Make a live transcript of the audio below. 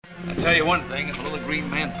I'll tell you one thing, if a little green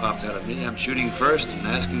man pops out of me, I'm shooting first and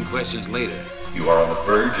asking questions later. You are on the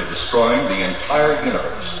verge of destroying the entire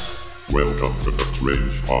universe. Welcome to the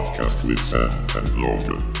Strange Podcast with Sam and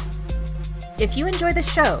Logan. If you enjoy the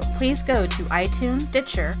show, please go to iTunes,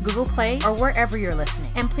 Stitcher, Google Play, or wherever you're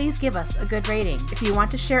listening, and please give us a good rating. If you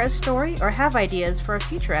want to share a story or have ideas for a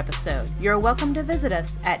future episode, you're welcome to visit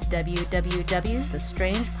us at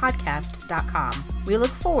www.thestrangepodcast.com. We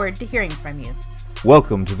look forward to hearing from you.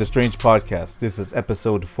 Welcome to The Strange Podcast. This is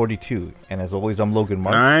episode 42, and as always, I'm Logan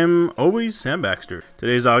Marks. I'm always Sam Baxter.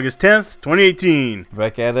 Today's August 10th, 2018.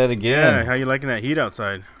 Back at it again. Yeah, how you liking that heat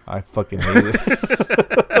outside? I fucking hate it.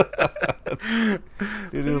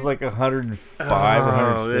 Dude, it was like 105 or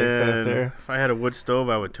 106 out there. If I had a wood stove,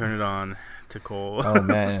 I would turn it on to coal. Oh,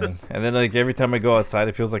 man. And then, like, every time I go outside,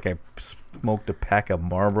 it feels like I smoked a pack of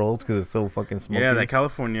Marlboros because it's so fucking smoky. Yeah, that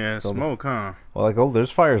California smoke, huh? Well, like,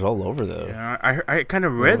 there's fires all over, though. Yeah, I kind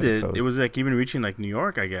of read that it was, like, even reaching, like, New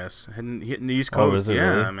York, I guess. Hitting the East Coast. Oh, is it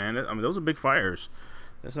yeah, really? man. I mean, those are big fires.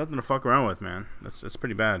 That's nothing to fuck around with, man. That's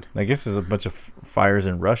pretty bad. I guess there's a bunch of fires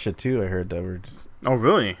in Russia, too, I heard that were just... Oh,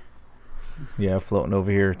 really? Yeah, floating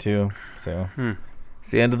over here, too. So,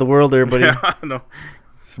 It's the end of the world, everybody. Yeah, I know.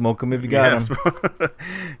 Smoke them if you got them.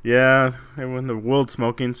 Yeah, everyone in the world's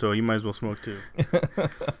smoking, so you might as well smoke too.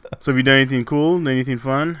 So have you done anything cool? Done anything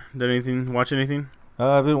fun? Watch anything?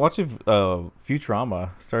 I've been watching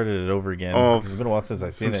Futurama. Started it over again. Oh, it's been a while since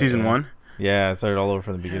I've seen from it. season 1? Yeah, I started all over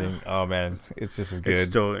from the beginning. Oh, man, it's just as good. It's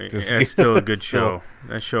still a good show.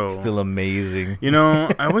 That show. Still amazing. You know,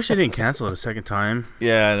 I wish they didn't cancel it a second time.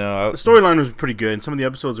 Yeah, I know. The storyline was pretty good, and some of the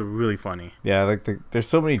episodes are really funny. Yeah, like there's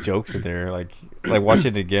so many jokes in there. Like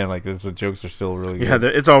watching it again, like the jokes are still really good. Yeah,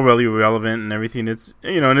 it's all really relevant and everything. It's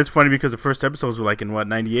and it's funny because the first episodes were like in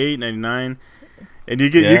 98, 99, and you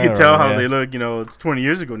can tell how they look. It's 20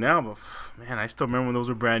 years ago now, but man, I still remember when those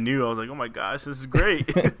were brand new. I was like, oh my gosh, this is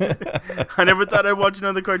great. I never thought I'd watch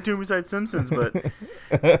another cartoon besides Simpsons, but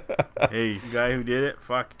hey, the guy who did it,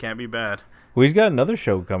 fuck, can't be bad. Well, he's got another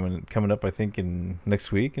show coming up, I think, in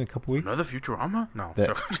next week, in a couple weeks. Another Futurama? No.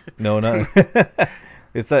 No, no.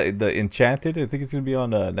 It's the Enchanted. I think it's going to be on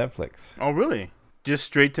Netflix. Oh, really? Just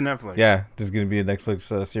straight to Netflix? Yeah, there's going to be a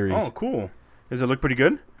Netflix series. Oh, cool. Does it look pretty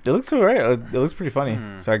good? It looks alright. It looks pretty funny.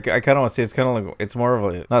 So I kind of want to say it's kind of like it's more of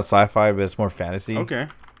a not sci-fi, but it's more fantasy. Okay.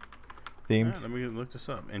 Themed. Yeah, let me look this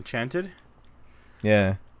up. Enchanted.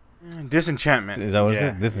 Yeah. Disenchantment. Is that what it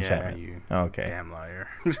is? Disenchantment. Yeah, you okay. Damn liar.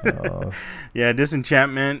 Oh. Yeah,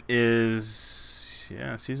 Disenchantment is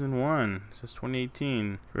season 1. It says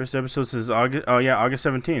 2018. First episode says August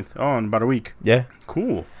 17th. Oh, in about a week. Yeah.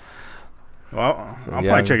 Cool. Well, I'll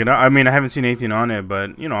probably check it out. I mean, I haven't seen anything on it,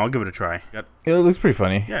 but I'll give it a try. It looks pretty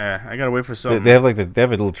funny. Yeah, I gotta wait for something. They have a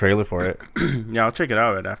little trailer for it. Yeah, I'll check it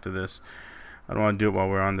out right after this. I don't want to do it while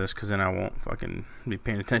we're on this because then I won't fucking be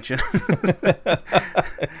paying attention.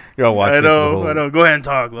 You're all watching. I know. Go ahead and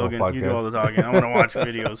talk, Logan. You do all the talking. I want to watch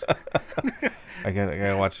videos. I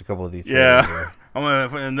gotta watch a couple of these. Yeah,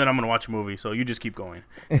 and then I'm gonna watch a movie. So you just keep going.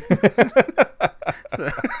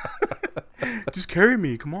 Just carry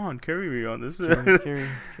me. Come on, carry me on this. Carry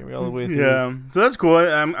me all the way through. Yeah, so that's cool.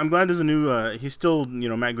 I'm glad there's a new. He's still,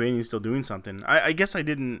 Matt Groening's still doing something. I guess I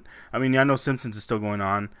didn't. I mean, I know Simpsons is still going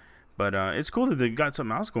on, but it's cool that they got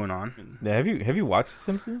something else going on. Yeah, have you watched The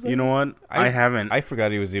Simpsons? You know what? I haven't. I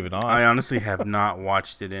forgot he was even on. I honestly have not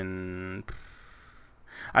watched it in.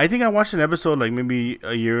 I think I watched an episode like maybe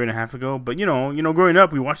a year and a half ago. But growing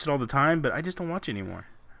up, we watched it all the time. But I just don't watch it anymore.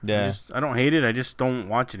 Yeah. I don't hate it. I just don't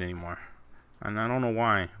watch it anymore. And I don't know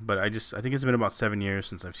why, but I think it's been about 7 years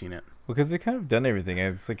since I've seen it. Because they kind of done everything.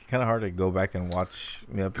 It's like kind of hard to go back and watch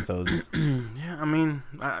the episodes. Yeah, I mean,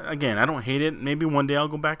 again, I don't hate it. Maybe one day I'll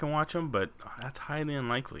go back and watch them, but that's highly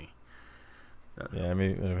unlikely. Yeah,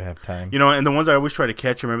 maybe if I have time. And the ones I always try to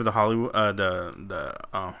catch. Remember the Hollywood, the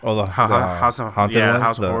House of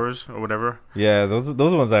Horrors or whatever. Yeah, those are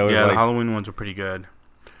the ones I always. Yeah, liked. The Halloween ones were pretty good.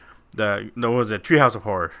 What was it? Treehouse of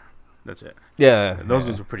Horror. That's it. Yeah, those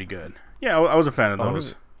ones were pretty good. Yeah, I was a fan of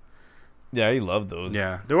those. Yeah, I love those.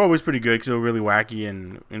 Yeah, they were always pretty good because they were really wacky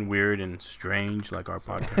and weird and strange, like our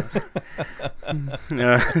podcast.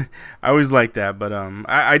 I always liked that, but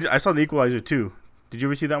I saw The Equalizer too. Did you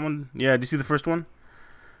ever see that one? Yeah, did you see the first one?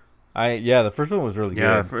 The first one was really good.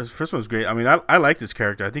 Yeah, the first one was great. I mean, I like this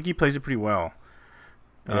character. I think he plays it pretty well.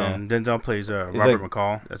 Denzel plays Robert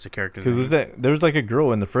McCall. That's a character. Because there was like a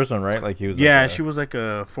girl in the first one, right? Like he was. Yeah, she was like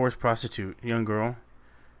a forced prostitute, young girl.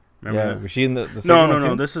 Remember that? Was she in the second one No.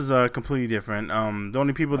 too? This is completely different. The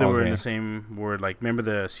only people that were in the same were like, remember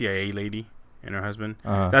the CIA lady and her husband?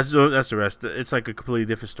 That's the rest. It's like a completely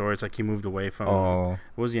different story. It's like he moved away from. What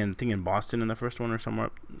was he in? I think in Boston in the first one or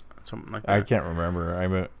somewhere something like that. I can't remember. I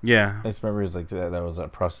just remember it was like that was a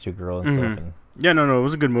prostitute girl and stuff. And yeah, no, it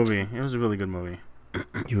was a good movie. It was a really good movie.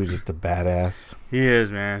 He was just a badass. He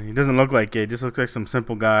is, man. He doesn't look like it. He just looks like some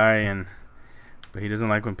simple guy, but he doesn't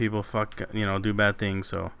like when people do bad things.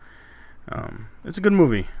 So, it's a good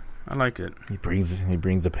movie. I like it. He brings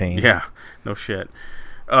the pain. Yeah, no shit.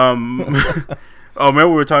 Remember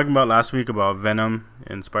we were talking about last week about Venom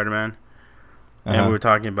and Spider-Man, and we were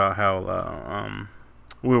talking about how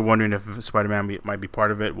we were wondering if Spider-Man might be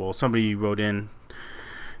part of it. Well, somebody wrote in,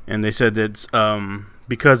 and they said that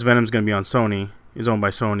because Venom's going to be on Sony, is owned by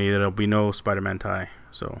Sony, there'll be no Spider-Man tie.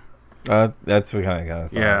 So that's what kind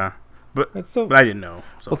of got. Yeah, but I didn't know.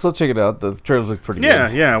 So. Let's check it out. The trailers look pretty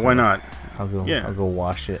good. Yeah, so why not? I'll go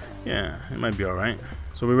watch it. Yeah, it might be all right.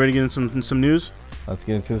 So we ready to get into some news? Let's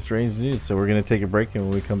get into the strange news. So we're going to take a break, and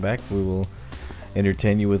when we come back, we will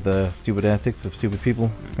entertain you with the stupid antics of stupid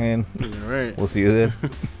people. And right. We'll see you then.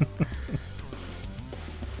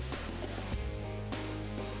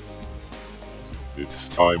 It's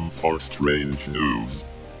time for strange news.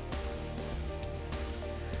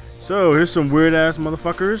 So here's some weird ass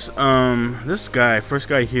motherfuckers. First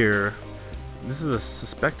guy here. This is a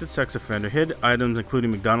suspected sex offender. Hid items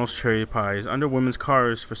including McDonald's cherry pies under women's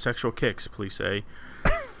cars for sexual kicks, police say.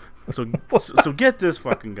 So get this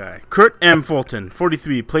fucking guy. Kurt M. Fulton,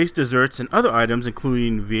 43, placed desserts and other items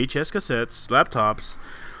including VHS cassettes, laptops,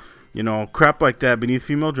 crap like that beneath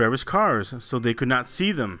female drivers' cars so they could not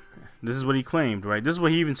see them. This is what he claimed, right? This is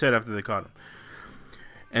what he even said after they caught him.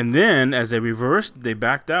 And then, as they reversed, they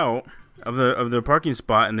backed out of their parking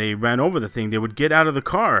spot and they ran over the thing. They would get out of the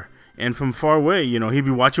car, and from far away, he'd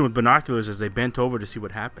be watching with binoculars as they bent over to see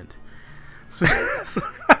what happened. So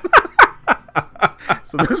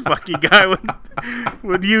this fucking guy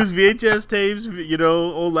would use VHS tapes,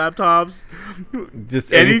 old laptops,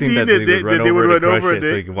 just anything that they would run over,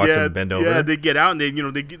 so you could watch them bend over. Yeah, they get out and they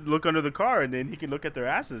look under the car, and then he can look at their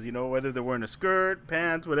asses, whether they're wearing a skirt,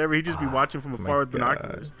 pants, whatever. He'd just be watching from afar with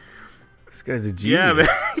binoculars. This guy's a genius. Yeah, man.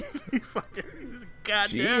 He's a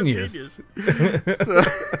goddamn genius.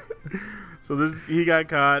 So he got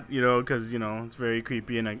caught, because it's very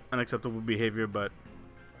creepy and unacceptable behavior, but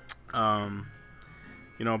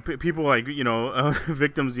people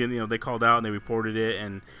victims, they called out and they reported it,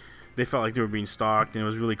 and they felt like they were being stalked, and it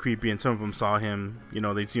was really creepy. And some of them saw him,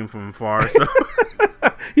 they'd see him from afar. So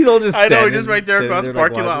he's all just standing. I know, just right there across the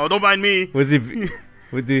parking lot. Oh, don't mind me. Was he?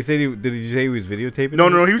 Did he say he was videotaping?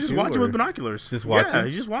 No, he was just watching with binoculars. Just watching. Yeah,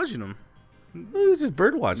 he's just watching them. Well, he was just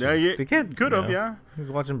bird watching. Yeah, they could have. Yeah, he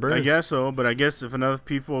was watching birds. I guess so, but I guess if enough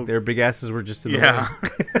people, their big asses were just in the way.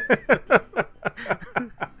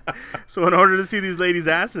 So in order to see these ladies'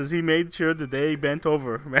 asses, he made sure that they bent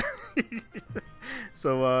over.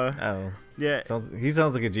 So yeah, he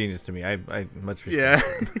sounds like a genius to me. I much respect.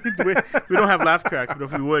 Yeah, we don't have laugh tracks, but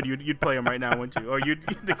if we would, you'd play them right now, wouldn't you? Or you'd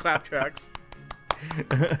the clap tracks.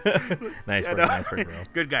 Nice work, bro.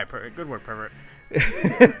 Good guy, good work, pervert.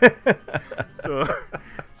 So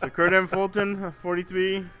Kurt M. Fulton,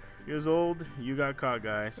 43 years old, you got caught,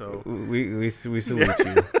 guy. So we salute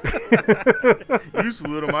you. You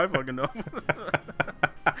salute him, I fucking know.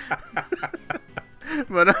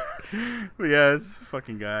 But yeah, this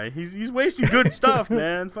fucking guy. He's wasting good stuff,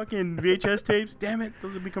 man. Fucking VHS tapes. Damn it,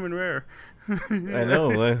 those are becoming rare. I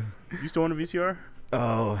know. You still want a VCR?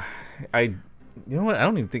 Oh, you know what? I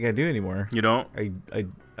don't even think I do anymore. You don't?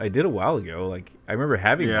 I did a while ago. Like I remember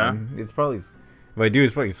having one. It's probably, if I do,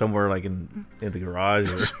 it's probably somewhere like in the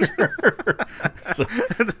garage or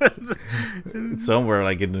somewhere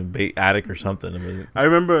like in the attic or something. I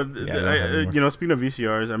remember, speaking of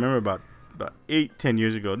VCRs, I remember about 8-10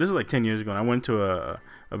 years ago. This is like 10 years ago. And I went to a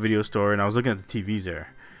video store and I was looking at the TVs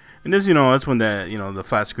there. And this, that's when the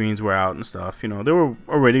flat screens were out and stuff. They were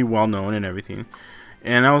already well known and everything.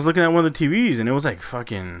 And I was looking at one of the TVs, and it was like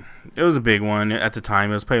it was a big one at the time.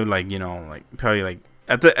 It was probably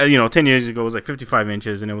at the 10 years ago, it was like 55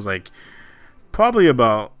 inches, and it was like probably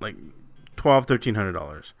about like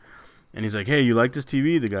 $1,200-$1,300. And he's like, "Hey, you like this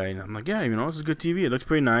TV?" The guy, and I'm like, "Yeah, this is a good TV. It looks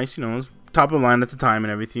pretty nice. It was top of the line at the time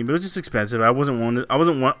and everything, but it was just expensive. I wasn't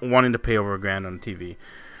wanting to pay over $1,000 on a TV."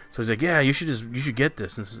 So he's like, "Yeah, you should get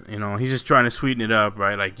this." And, he's just trying to sweeten it up,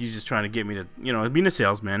 right? Like he's just trying to get me to, being a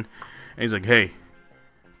salesman. And he's like, "Hey,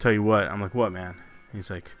 tell you what." I'm like, "What, man?" And he's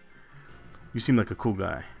like, "You seem like a cool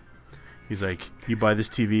guy." He's like, "You buy this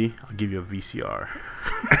TV, I'll give you a VCR."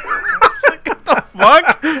 I was like, "What the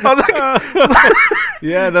fuck? I was like,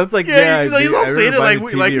 yeah, that's like he's all saying it like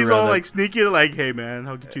he's all that. like sneaky, like, hey man,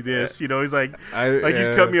 I'll get you this. You know, he's like, he's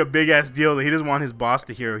cut me a big ass deal that he doesn't want his boss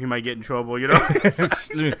to hear. He might get in trouble. You know,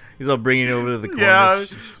 he's all bringing it over to the corner. Yeah,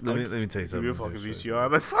 let me tell you something. Give me a fucking VCR.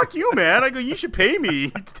 I'm like, fuck you, man. I go, you should pay me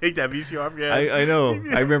to take that VCR. Yeah, I know.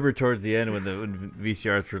 I remember towards the end when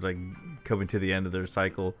VCRs were like coming to the end of their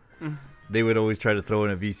cycle. They would always try to throw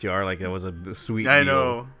in a VCR like that was a sweet deal. I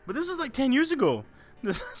know. But this is like 10 years ago.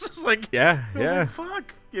 This is like... Yeah. Like,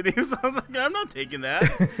 fuck. I was like, I'm not taking that.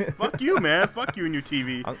 Fuck you, man. Fuck you and your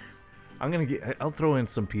TV. I'll throw in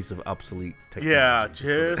some piece of obsolete technology. Yeah,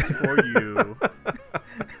 just for you.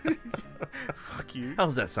 Fuck you.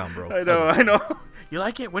 How's that sound, bro? I know. You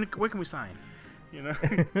like it? Where can we sign? You know?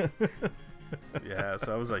 Yeah,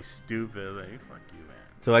 so I was like stupid. Like, fuck you, man.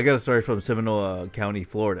 So I got a story from Seminole County,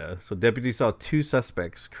 Florida. So deputies saw 2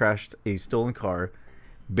 suspects crashed a stolen car,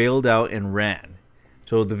 bailed out, and ran.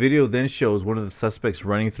 So the video then shows one of the suspects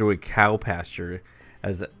running through a cow pasture,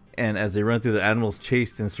 as they run through, the animals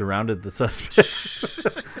chased and surrounded the suspect.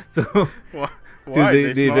 So why?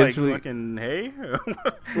 They eventually like fucking hay?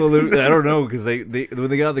 Well, I don't know, because they when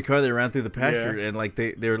they got out of the car, they ran through the pasture, and like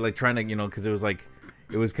they were like trying to, because it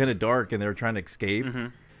was kind of dark and they were trying to escape. Mm-hmm.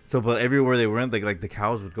 So, but everywhere they went, like the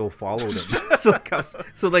cows would go follow them.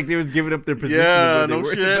 so like they was giving up their position. Yeah, no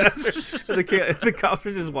shit. The cops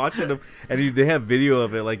were just watching them, and they have video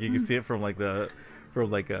of it. Like you can see it from it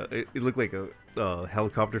looked like a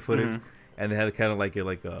helicopter footage, mm-hmm. and they had kind of like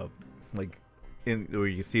in where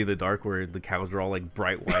you can see the dark where the cows are all like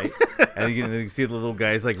bright white, and you can see the little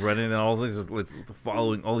guys like running, and all this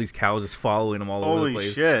following, all these cows is following them all over the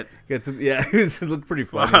place. Holy shit! It looked pretty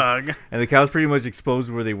funny. Fuck. And the cows pretty much exposed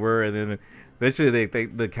where they were, and then eventually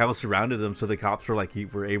the cows surrounded them, so the cops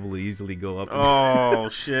were able to easily go up.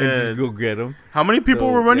 And shit! And just go get them. How many people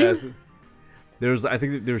were running? Yeah, I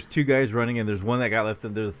think there's 2 guys running, and there's one that got left,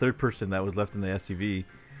 and there's a third person that was left in the SUV,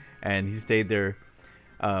 and he stayed there.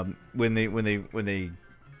 When they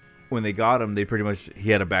got him, he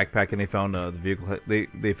had a backpack, and they found the vehicle.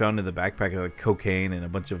 They found in the backpack like cocaine and a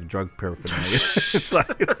bunch of drug paraphernalia.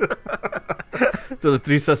 So the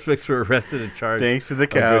 3 suspects were arrested and charged. Thanks to the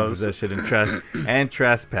cows. Drug possession and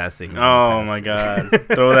trespassing. Oh my god!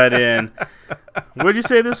 Throw that in. Where'd you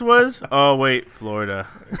say this was? Oh wait, Florida.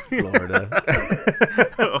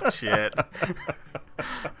 Oh shit.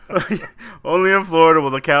 Only in Florida will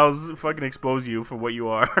the cows fucking expose you for what you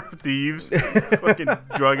are. Thieves, fucking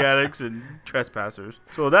drug addicts, and trespassers.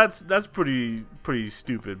 So that's pretty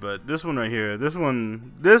stupid. But this one right here, this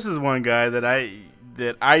is one guy that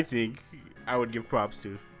I think I would give props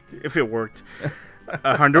to if it worked.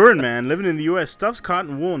 A Honduran man living in the U.S. stuffs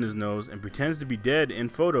cotton wool in his nose and pretends to be dead in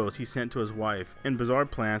photos he sent to his wife in bizarre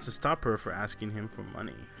plans to stop her for asking him for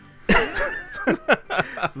money. So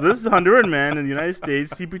this Honduran man in the United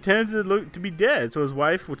States, he pretended to be dead so his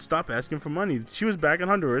wife would stop asking for money. She was back in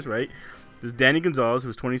Honduras, right? This Danny Gonzalez, who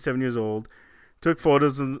was 27 years old, took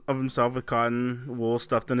photos of himself with cotton wool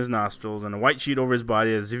stuffed in his nostrils and a white sheet over his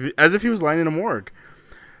body as if he was lying in a morgue.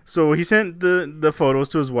 So he sent the photos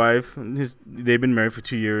to his wife. They've been married for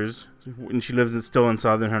 2 years, and she lives still in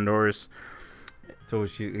southern Honduras. So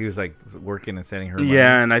he was like working and sending her money.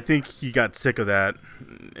 Yeah, and I think he got sick of that.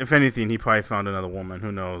 If anything, he probably found another woman.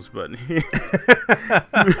 Who knows? But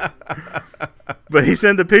but he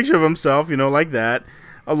sent a picture of himself, like that,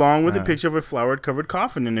 along with a picture of a flower-covered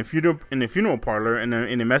coffin in a funeral parlor, and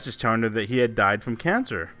a message telling her that he had died from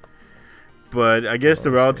cancer. But I guess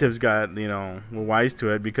the relatives got, were wise to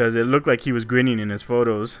it because it looked like he was grinning in his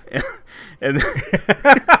photos, and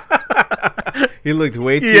he looked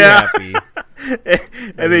way too happy.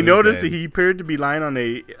 And they noticed that he appeared to be lying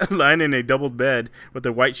in a doubled bed with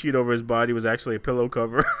a white sheet over his body was actually a pillow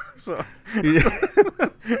cover. So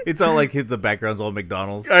it's all like the background's all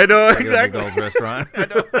McDonald's. I know, like exactly. A McDonald's restaurant. I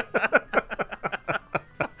know.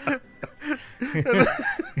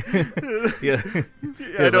 Yeah, he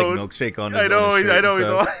has like milkshake on his. I know. He's got a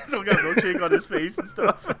milkshake on his face and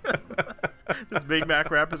stuff. There's Big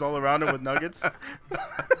Mac wrappers all around him with nuggets.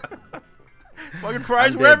 Fucking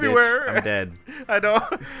fries were everywhere. Bitch. I'm dead. I know.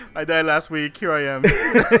 I died last week. Here I am.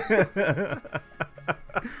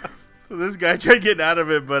 So this guy tried getting out of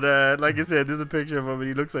it, but like I said, there's a picture of him, and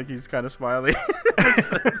he looks like he's kind of smiling.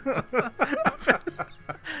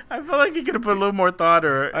 I feel like he could have put a little more thought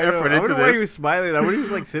or effort into this. Why he was this. smiling. I wonder if he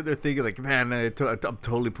was like sitting there thinking like, man, I'm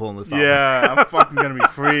totally pulling this off. Yeah, I'm fucking gonna be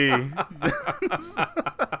free.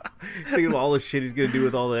 Thinking of all the shit he's gonna do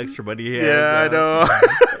with all the extra money he has. Yeah, I know.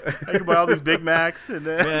 I can buy all these Big Macs and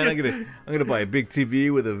man, I'm gonna buy a big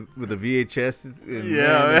TV with a VHS. And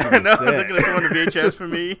yeah, man, no, they're gonna throw in the VHS for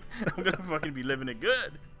me. I'm gonna fucking be living it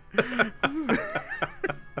good.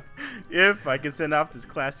 If I can send off this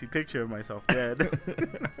classy picture of myself dead.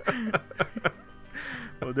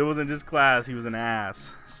 Well, there wasn't just class, he was an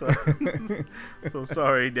ass. So, so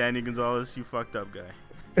sorry, Danny Gonzalez, you fucked up, guy.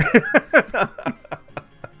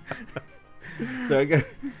 So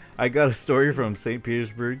I got a story from St.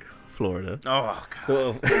 Petersburg, Florida. Oh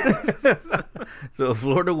God. So a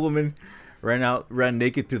Florida woman ran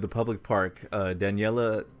naked through the public park.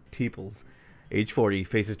 Daniela Teeples, age 40,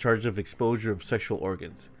 faces charges of exposure of sexual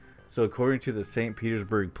organs. So according to the St.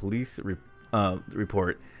 Petersburg police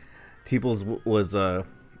report, Teeples was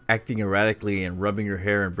acting erratically and rubbing her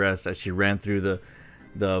hair and breast as she ran through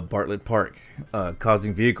the Bartlett Park,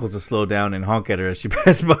 causing vehicles to slow down and honk at her as she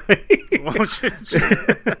passed by. Well,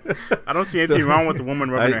 I don't see anything wrong with the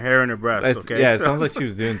woman rubbing her hair and her breasts. Okay. Yeah, it sounds like she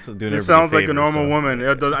was doing. It sounds like a normal woman.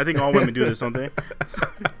 I think all women do this, don't they?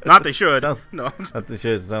 Not they should. No, not they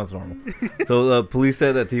should. It sounds normal. So police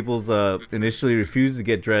said that Teeples initially refused to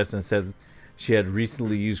get dressed and said she had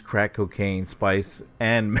recently used crack cocaine, spice,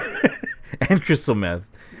 and crystal meth.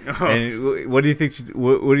 Oh. And what do you think?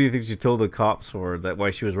 What do you think she told the cops for that?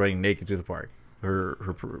 Why she was running naked through the park? Her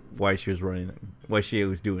why she was running? Why she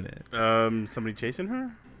was doing it? Somebody chasing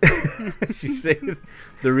her? She said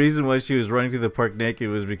the reason why she was running through the park naked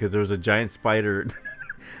was because there was a giant spider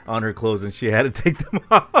on her clothes and she had to take them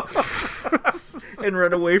off and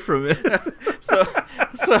run away from it. So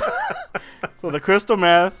the crystal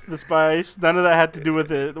meth, the spice, none of that had to do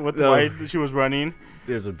with it. With the why she was running.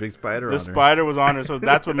 There's a big spider on her. The spider was on her, so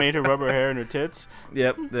that's what made her rub her hair and her tits.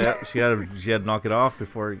 Yep. She had to knock it off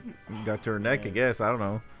before it got to her neck. I guess, I don't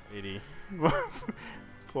know. Lady.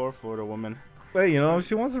 Poor Florida woman. Well, if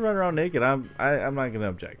she wants to run around naked, I'm not gonna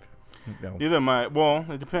object. No. Neither am I. Well,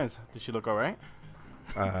 it depends. Did she look all right?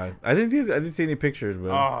 I didn't see any pictures,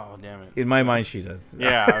 but damn it! In my mind, she does.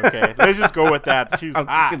 Yeah, okay. Let's just go with that. She was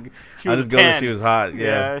hot. She was a 10. She was hot.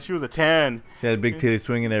 Yeah, she was a 10. She had a big titty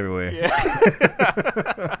swinging everywhere. Yeah.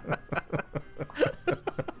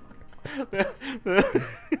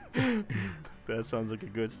 That sounds like a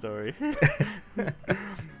good story.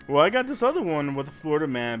 Well, I got this other one with a Florida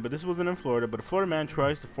man, but this wasn't in Florida. But a Florida man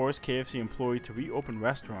tries to force KFC employee to reopen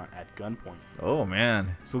restaurant at gunpoint. Oh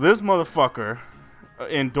man! So this motherfucker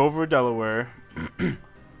in Dover, Delaware,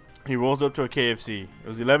 he rolls up to a KFC. It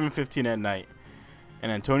was 11:15 at night,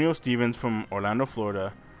 and Antonio Stevens from Orlando,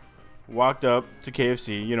 Florida, walked up to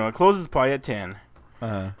KFC. It closes probably at 10.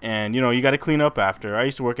 And you got to clean up after. I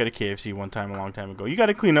used to work at a KFC one time a long time ago. You got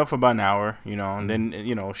to clean up for about an hour, and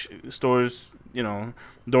then stores,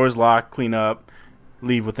 doors locked, clean up,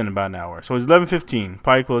 leave within about an hour. So it's 11:15,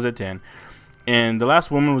 probably close at 10, and the last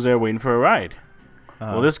woman was there waiting for a ride.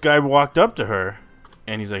 Well, this guy walked up to her,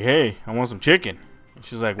 and he's like, "Hey, I want some chicken." And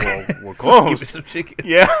she's like, "Well, we're closed." Give me some chicken.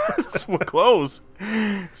 Yeah, we're closed.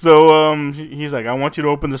 So he's like, "I want you to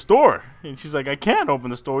open the store." And she's like, "I can't open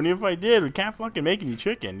the store. And if I did, we can't fucking make any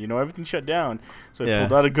chicken. Everything's shut down." So he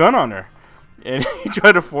pulled out a gun on her. And he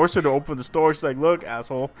tried to force her to open the store. She's like, "Look,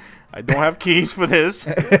 asshole, I don't have keys for this.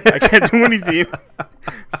 I can't do anything."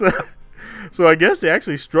 So I guess they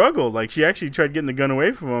actually struggled. Like, she actually tried getting the gun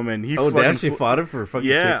away from him. And he she fought him for fucking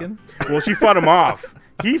chicken? Well, she fought him off.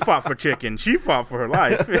 He fought for chicken. She fought for her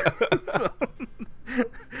life.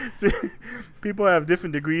 So, people have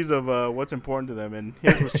different degrees of what's important to them, and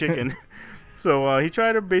his was chicken. So he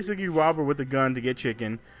tried to basically rob her with a gun to get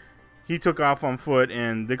chicken. He took off on foot,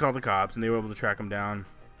 and they called the cops, and they were able to track him down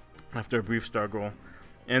after a brief struggle.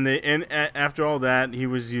 And after all that, he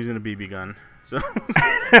was using a BB gun. So,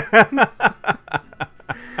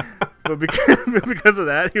 but because of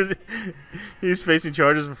that, he was facing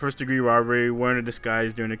charges for first-degree robbery, wearing a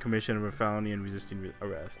disguise during the commission of a felony, and resisting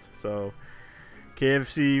arrest. So,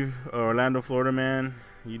 KFC, Orlando, Florida man,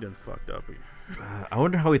 he done fucked up. I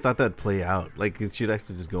wonder how he thought that'd play out. Like, she'd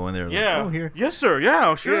actually just go in there. Yeah. Like, oh, here. Yes, sir.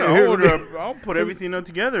 Yeah, sure. Yeah, I'll put everything up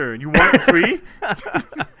together. You want it free?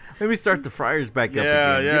 Let me start the fryers back up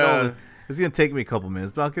again. Yeah. It's gonna take me a couple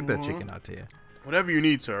minutes, but I'll get that chicken out to you. Whatever you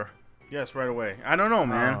need, sir. Yes, right away. I don't know,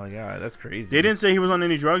 man. Oh, yeah, that's crazy. They didn't say he was on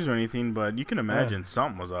any drugs or anything, but you can imagine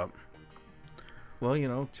something was up.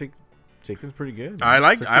 Well, chicken's pretty good. I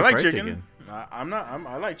like chicken. I like chicken.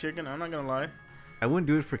 I'm not gonna lie. I wouldn't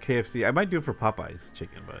do it for KFC. I might do it for Popeye's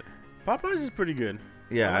chicken, but Popeye's is pretty good.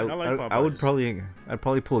 Yeah, I like Popeyes. I'd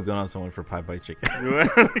probably pull a gun on someone for Popeyes chicken.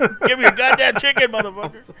 Give me a goddamn chicken,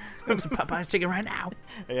 motherfucker. Give some Popeyes chicken right now.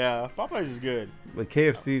 Yeah, Popeyes is good. But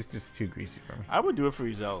KFC is just too greasy for me. I would do it for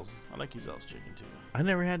Ezel's. I like Ezel's chicken too. I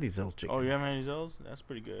never had Ezel's chicken. Oh, you haven't had Ezel's? That's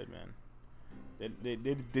pretty good, man.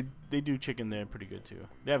 They do chicken there pretty good too.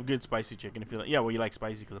 They have good spicy chicken if you like. Yeah, well, you like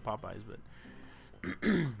spicy because of Popeyes, but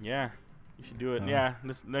yeah. You should do it. Yeah,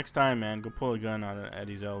 this next time, man, go pull a gun on it at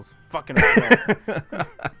Ezel's. Fucking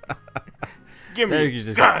give me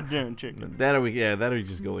a goddamn chicken. That'll we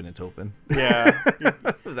just go in and open. Yeah,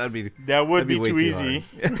 that would be too easy.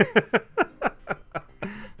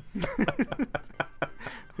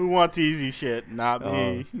 Who wants easy shit? Not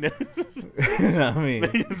me. Not me.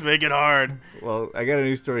 Let's make it hard. Well, I got a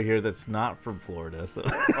news story here that's not from Florida. So.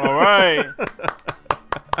 All right.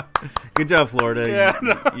 Good job, Florida. Yeah,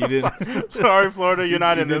 you did. Sorry, Florida, you're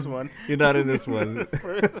not in this one. You're not in this one.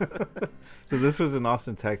 So this was in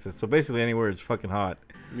Austin, Texas. So basically anywhere it's fucking hot.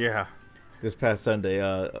 Yeah. This past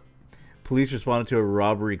Sunday, police responded to a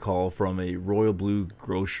robbery call from a Royal Blue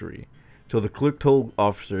grocery. So the clerk told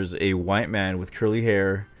officers a white man with curly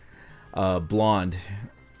hair, blonde,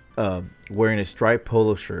 wearing a striped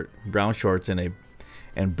polo shirt, brown shorts,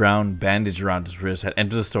 and brown bandage around his wrist had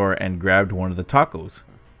entered the store and grabbed one of the tacos.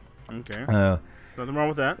 Okay. Nothing wrong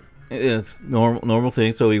with that. It's normal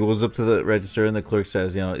thing. So he goes up to the register and the clerk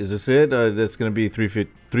says, "Is this it? That's going to be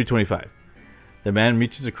 $3.25." The man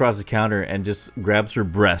reaches across the counter and just grabs her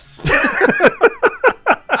breasts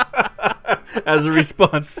as a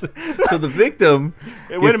response. So the victim.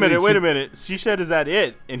 Hey, wait a minute. She said, "Is that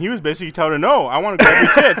it?" And he was basically telling her, "No, I want to grab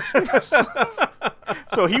your tits."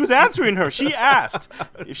 So he was answering her. She asked.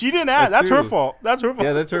 If she didn't ask, that's her fault. That's her fault.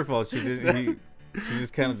 Yeah, that's her fault. She didn't. She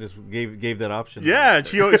just kind of just gave that option. Yeah,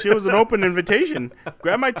 she was an open invitation.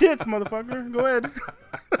 Grab my tits, motherfucker. Go ahead.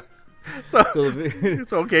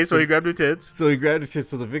 So he grabbed her tits. So he grabbed her tits.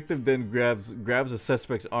 So the victim then grabs the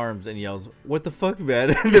suspect's arms and yells, "What the fuck, man?"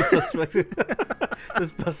 And the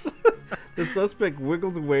suspect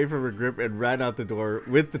wiggles away from her grip and ran out the door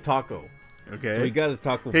with the taco. Okay. So he got his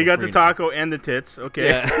taco. He got the taco and the tits. Okay.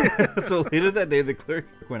 Yeah. So later that day, the clerk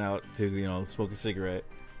went out to smoke a cigarette.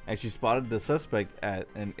 And she spotted the suspect at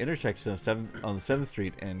an intersection on the 7th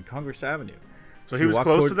Street and Congress Avenue. So he was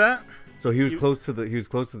close to that? So he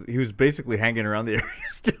was basically hanging around the area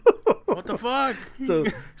still. What the fuck? So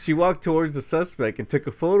she walked towards the suspect and took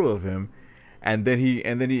a photo of him, and then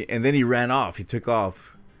he ran off. He took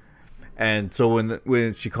off. And so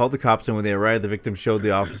when she called the cops and when they arrived, the victim showed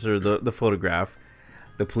the officer the photograph.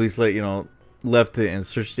 The police left it and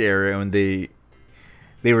searched the area, and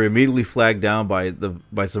they were immediately flagged down by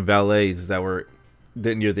some valets that were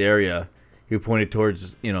near the area, who pointed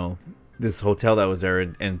towards this hotel that was there,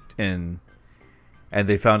 and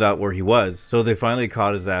they found out where he was. So they finally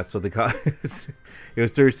caught his ass. So they caught it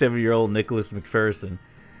was 37-year-old Nicholas McPherson.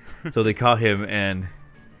 So they caught him, and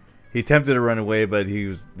he attempted to run away, but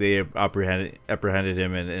they apprehended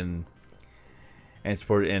him and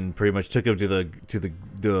pretty much took him to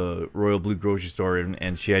the Royal Blue grocery store,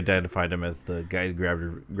 and she identified him as the guy who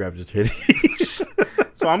grabbed her titties.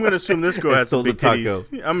 So I'm gonna assume this girl has some big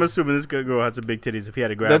titties. I'm assuming this girl has some big titties if he had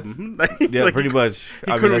to grab them. Yeah, pretty much.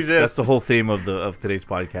 He couldn't resist. That's the whole theme of today's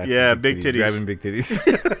podcast. Yeah, big titties. Grabbing big titties.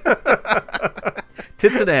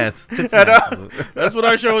 Tits and ass. Tits and ass. That's what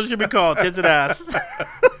our show should be called. Tits and ass.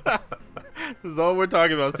 This is all we're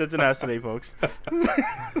talking about, is tits and ass today, folks.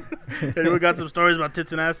 Anyone got some stories about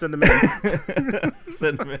tits and ass? Send them in.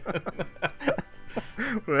 Send them in.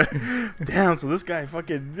 Damn, so this guy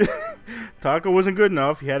fucking... Taco wasn't good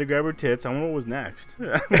enough. He had to grab her tits. I wonder what was next.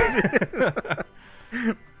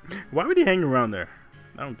 Why would he hang around there?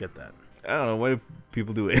 I don't get that. I don't know. Why do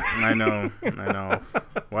people do it? I know.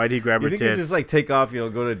 Why did he grab her tits? You just take off, go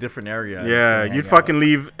to a different area. Yeah, you'd fucking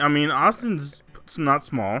leave. I mean, Austin's not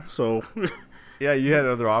small, so... Yeah, you had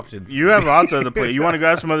other options. You have lots of other places. You want to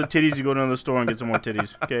grab some other titties, you go to another store and get some more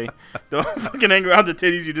titties, okay? Don't fucking hang around the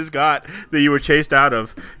titties you just got that you were chased out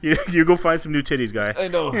of. You go find some new titties, guy. I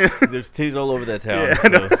know. There's titties all over that town.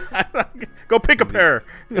 Yeah, so. Go pick a pair.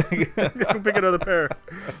 Go pick another pair.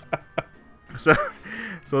 So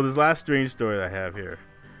this last strange story that I have here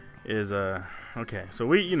is, okay,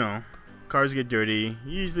 so cars get dirty.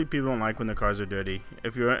 Usually people don't like when their cars are dirty.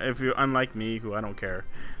 If you're unlike me, who I don't care,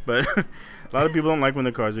 but a lot of people don't like when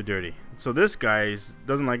their cars are dirty. So this guy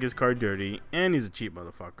doesn't like his car dirty, and he's a cheap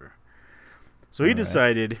motherfucker. So he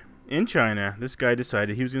decided, in China, this guy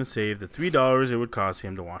decided he was going to save the $3 it would cost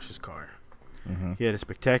him to wash his car. Mm-hmm. He had a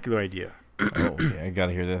spectacular idea. Oh, okay, I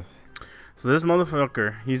gotta hear this. So this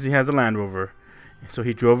motherfucker, he has a Land Rover, so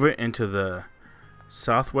he drove it into the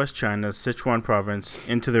southwest China's Sichuan province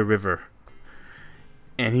into the river.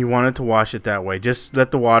 And he wanted to wash it that way. Just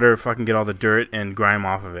let the water fucking get all the dirt and grime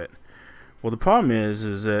off of it. Well, the problem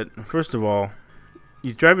is that, first of all,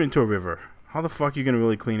 he's driving into a river. How the fuck are you going to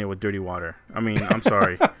really clean it with dirty water? I mean, I'm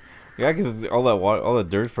sorry. Yeah, because all that water, all the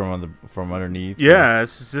dirt from underneath. Yeah,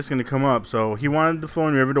 it's just going to come up. So he wanted the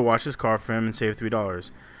flowing river to wash his car for him and save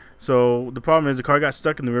 $3. So the problem is the car got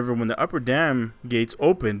stuck in the river when the upper dam gates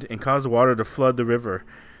opened and caused the water to flood the river.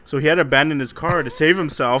 So he had to abandon his car to save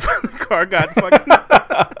himself. The car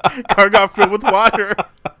got filled with water.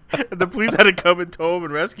 And the police had to come and tow him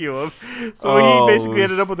and rescue him. So he basically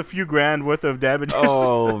ended up with a few grand worth of damages.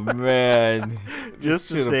 Oh man! Just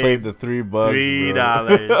to should have save paid the $3.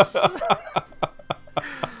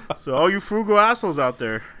 $3. So all you frugal assholes out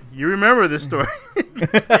there, you remember this story.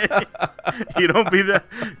 You don't be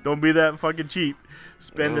that fucking cheap.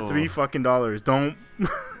 Spend the $3 Don't.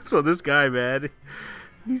 So this guy, man,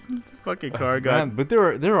 he's fucking car guy. But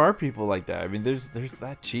there are people like that. I mean, there's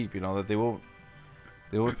that cheap, that they won't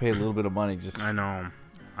pay a little bit of money. Just I know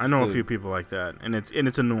a few people like that, and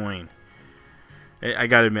it's annoying. I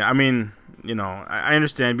gotta admit, I mean, I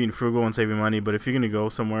understand being frugal and saving money, but if you're gonna go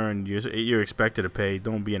somewhere and you're expected to pay,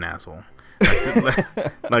 don't be an asshole.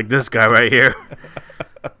 Like this guy right here.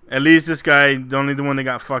 At least this guy, the only one that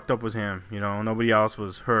got fucked up was him. Nobody else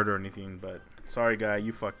was hurt or anything. But sorry, guy,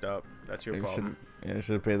 you fucked up. That's your problem. You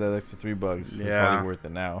should have paid that extra $3. Yeah, it's probably worth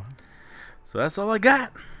it now. So that's all I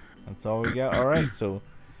got. That's all we got. All right, so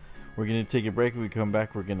we're gonna take a break. When we come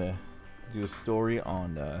back, we're gonna do a story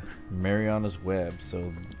on Marianas Web.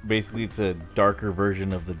 So basically, it's a darker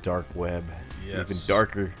version of the dark web. Yes. Even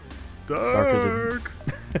darker. Dark.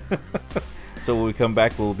 So when we come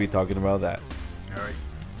back, we'll be talking about that. All right.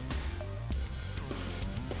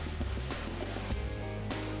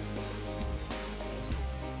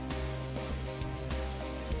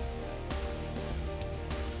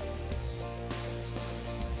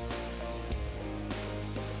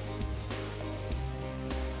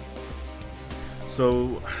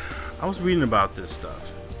 So, I was reading about this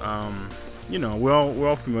stuff. We're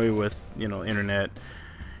all familiar with internet.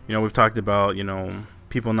 We've talked about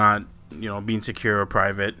people not being secure or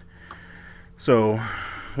private. So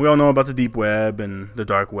we all know about the deep web and the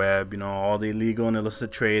dark web. All the illegal and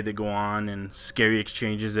illicit trade that go on and scary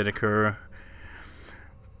exchanges that occur.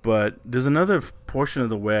 But there's another portion of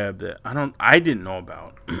the web that I didn't know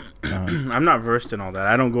about. I'm not versed in all that.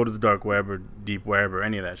 I don't go to the dark web or deep web or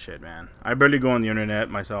any of that shit, man. I barely go on the internet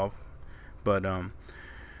myself. But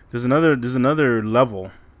there's another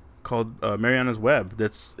level called Marianas Web.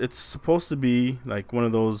 It's supposed to be like one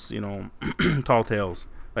of those tall tales.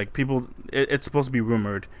 Like it's supposed to be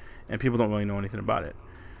rumored, and people don't really know anything about it.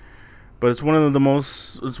 But it's one of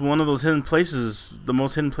those hidden places, the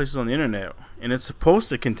most hidden places on the internet, and it's supposed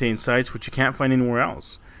to contain sites which you can't find anywhere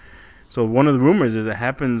else. So one of the rumors is that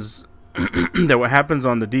what happens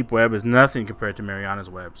on the deep web is nothing compared to Marianas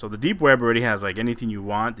Web. So the deep web already has like anything you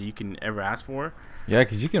want that you can ever ask for. Yeah,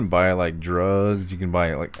 because you can buy like drugs, you can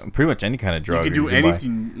buy like pretty much any kind of drug. You can do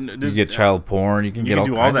anything. You can get child porn. You can get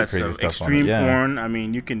all that crazy stuff. Extreme porn. I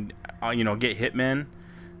mean, you can get hitmen.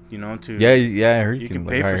 To I heard you can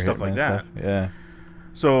pay for stuff like that. Yeah.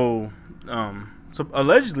 So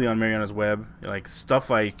allegedly on Marianas Web, like stuff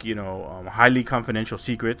like highly confidential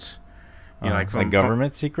secrets. Like from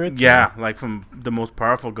government secrets. Yeah, like from the most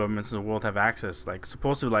powerful governments in the world have access. Like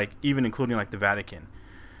supposed to like even including like the Vatican.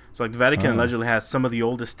 So like the Vatican allegedly has some of the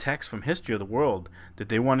oldest texts from history of the world that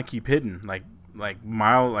they want to keep hidden. Like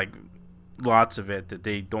lots of it that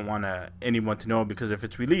they don't want anyone to know, because if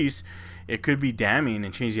it's released, it could be damning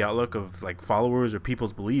and change the outlook of like followers or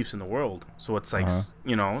people's beliefs in the world. So it's like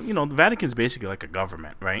the Vatican's basically like a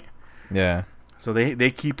government, right? Yeah. So they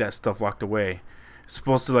keep that stuff locked away. It's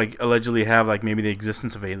supposed to like allegedly have like maybe the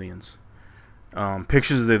existence of aliens,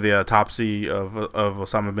 pictures of the autopsy of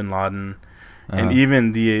Osama bin Laden, and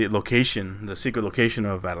even the secret location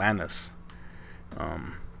of Atlantis.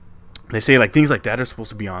 They say like things like that are supposed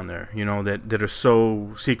to be on there, that are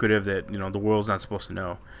so secretive that the world's not supposed to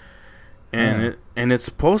know. And it's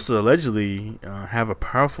supposed to allegedly have a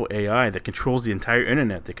powerful AI that controls the entire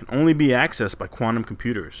internet that can only be accessed by quantum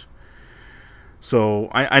computers. So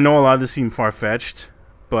I know a lot of this seems far-fetched,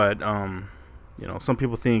 but some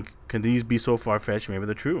people think, can these be so far-fetched? Maybe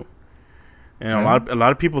they're true. And a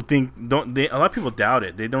lot of people a lot of people doubt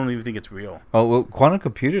it. They don't even think it's real. Oh well, quantum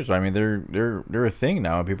computers. I mean, they're a thing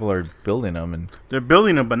now. People are building them, and they're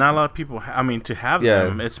building them, but not a lot of people. To have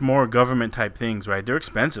them, it's more government type things, right? They're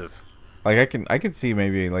expensive. Like I could see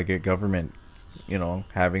maybe like a government,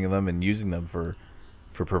 having them and using them for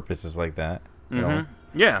purposes like that.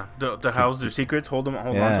 Yeah, to house their secrets, hold on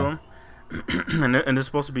to them. and they're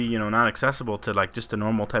supposed to be, not accessible to like just a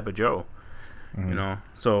normal type of Joe,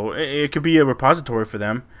 So it could be a repository for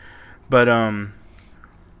them, but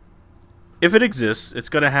if it exists, it's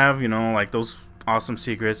gonna have like those awesome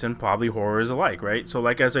secrets and probably horrors alike, right? So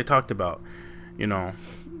like as I talked about,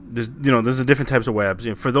 there's a different types of webs.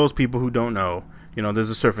 For those people who don't know, there's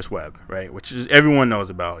a surface web, right, which is everyone knows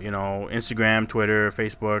about. Instagram, Twitter,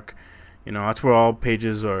 Facebook, that's where all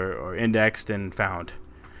pages are indexed and found.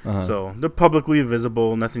 So they're publicly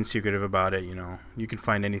visible, nothing secretive about it. You can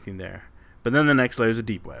find anything there. But then the next layer is a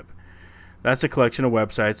deep web. That's a collection of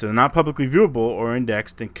websites that are not publicly viewable or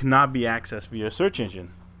indexed and cannot be accessed via a search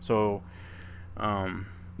engine. So,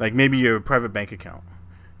 like maybe your private bank account,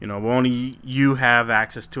 only you have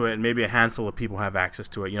access to it, and maybe a handful of people have access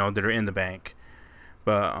to it, that are in the bank.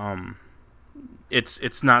 But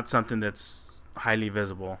it's not something that's highly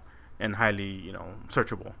visible and highly,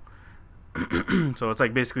 searchable. So it's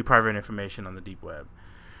like basically private information on the deep web.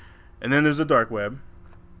 And then there's the dark web,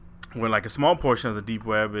 where like a small portion of the deep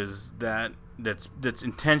web is that's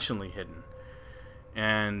intentionally hidden,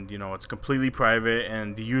 and it's completely private,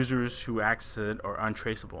 and the users who access it are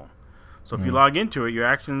untraceable. So if you log into it, your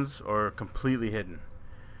actions are completely hidden.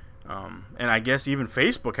 And I guess even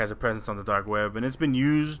Facebook has a presence on the dark web, and it's been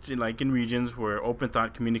used in regions where open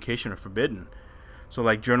thought communication are forbidden. So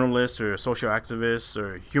like journalists or social activists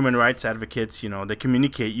or human rights advocates, they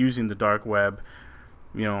communicate using the dark web,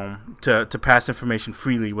 to pass information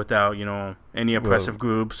freely without, any oppressive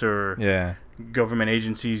groups or government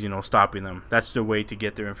agencies, stopping them. That's the way to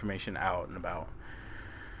get their information out and about.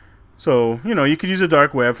 So, you could use the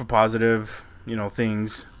dark web for positive,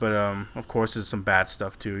 things, but of course there's some bad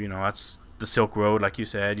stuff too. That's the Silk Road, like you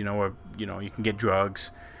said, where, you can get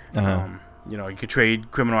drugs. You could trade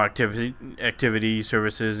criminal activity,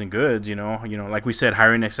 services, and goods. Like we said,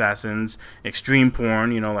 hiring assassins, extreme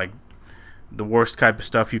porn. Like the worst type of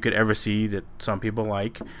stuff you could ever see that some people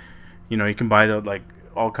like. You can buy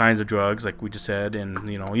all kinds of drugs, like we just said,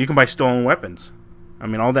 and you can buy stolen weapons. I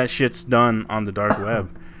mean, all that shit's done on the dark web.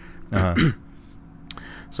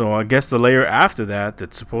 So I guess the layer after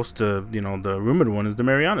that's supposed to, the rumored one is the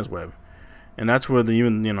Marianas web, and that's where they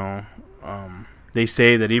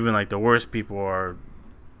say that even like the worst people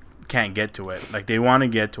can't get to it. Like they want to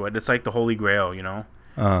get to it. It's like the Holy Grail,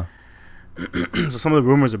 So some of the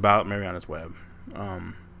rumors about Marianas web,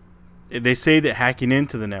 they say that hacking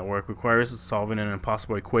into the network requires solving an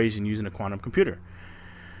impossible equation using a quantum computer.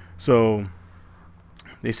 So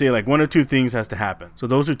they say like one or two things has to happen. So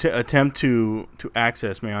those who attempt to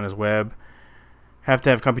access Marianas web have to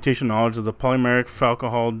have computational knowledge of the polymeric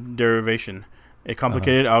alcohol derivation, a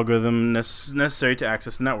complicated algorithm necessary to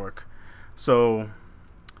access the network. So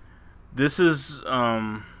this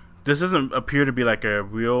doesn't appear to be like a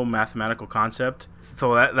real mathematical concept.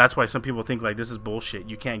 So that's why some people think like this is bullshit.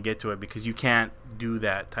 You can't get to it because you can't do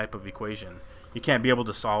that type of equation. You can't be able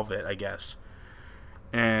to solve it, I guess.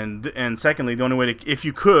 And secondly, the only way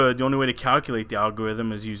to calculate the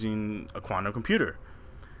algorithm is using a quantum computer.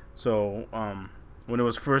 So when it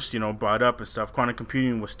was first, brought up and stuff, quantum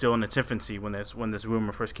computing was still in its infancy when this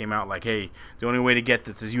rumor first came out. Like, hey, the only way to get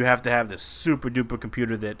this is you have to have this super duper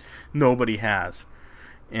computer that nobody has.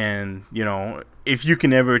 And, if you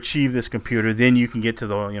can ever achieve this computer, then you can get to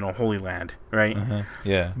the, Holy Land, right?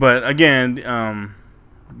 Yeah. But again,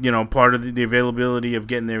 part of the availability of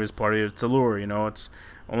getting there is part of its allure. It's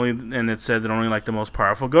only, and it said that only like the most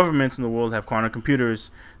powerful governments in the world have quantum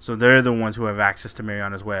computers, so they're the ones who have access to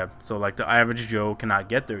Marianas web. So like the average Joe cannot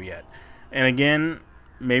get there yet. And again,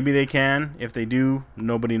 maybe they can. If they do,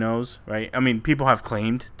 nobody knows, right? I mean, people have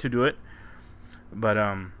claimed to do it, but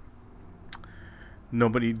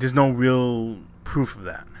there's no real proof of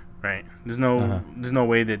that, right? There's no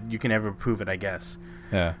way that you can ever prove it, I guess.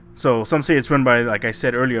 Yeah. So some say it's run by, like I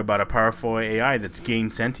said earlier, about a powerful AI that's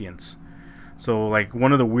gained sentience. So like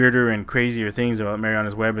one of the weirder and crazier things about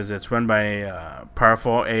Marianas web is it's run by a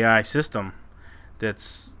powerful AI system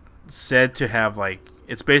that's said to have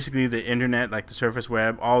it's basically the internet, like the surface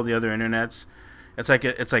web, all the other internets. It's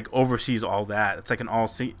like oversees all that. It's like an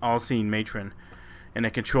all-seeing matron, and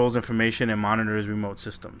it controls information and monitors remote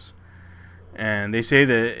systems. And they say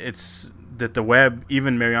that the web,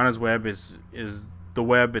 even Marianas web, is the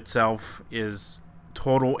web itself is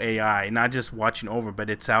total AI, not just watching over, but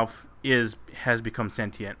itself has become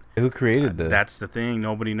sentient. Who created this? That's the thing.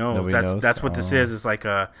 Nobody knows. Nobody knows? That's what this is. It's like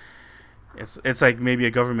it's like maybe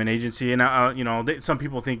a government agency, and some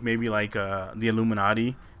people think maybe like the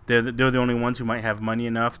Illuminati. They're the only ones who might have money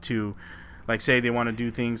enough to Like, say they want to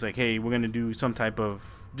do things like, hey, we're going to do some type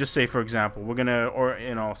of, just say, for example, we're going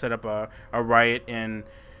to, set up a riot in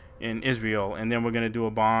Israel, and then we're going to do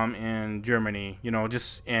a bomb in Germany,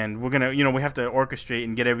 and we're going to, we have to orchestrate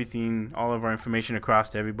and get everything, all of our information across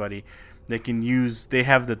to everybody. They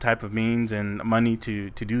have the type of means and money to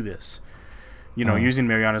do this, using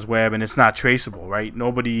Marianas Web, and it's not traceable, right?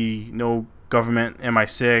 No government,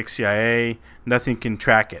 MI6, CIA, nothing can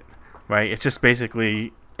track it, right? It's just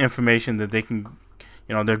basically information that they can,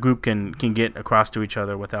 their group can get across to each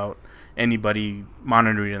other without anybody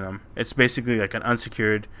monitoring them. It's basically like an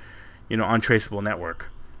unsecured, untraceable network.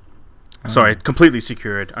 Sorry, completely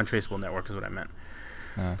secured, untraceable network is what I meant.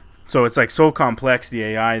 So it's like so complex, the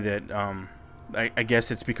AI, that I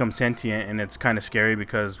guess it's become sentient, and it's kind of scary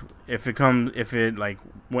because if it like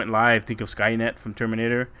went live, think of Skynet from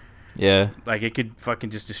Terminator. Yeah. Like, it could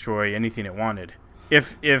fucking just destroy anything it wanted.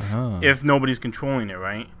 If nobody's controlling it,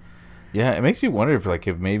 right? Yeah, it makes you wonder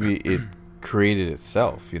if maybe it created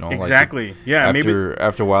itself, Exactly. Like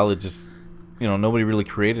after a while, it just, nobody really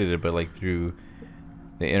created it, but like through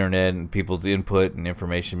the internet and people's input and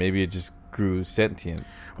information, maybe it just grew sentient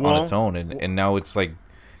on its own, and now it's like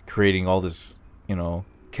creating all this,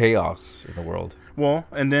 chaos in the world. Well,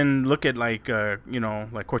 and then look at like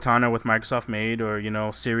Cortana with Microsoft made,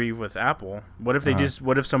 or Siri with Apple. What if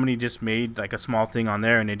what if somebody just made like a small thing on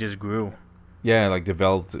there and it just grew? Yeah, like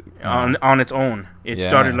developed on its own. It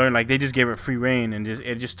started learning, like they just gave it free reign, and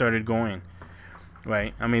it just started going.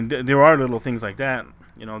 Right. I mean, there are little things like that,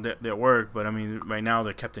 that work, but I mean, right now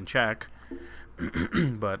they're kept in check.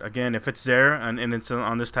 But again, if it's there and it's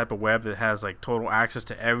on this type of web that has like total access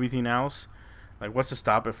to everything else, like what's to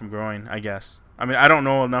stop it from growing? I guess. I mean, I don't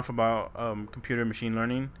know enough about computer machine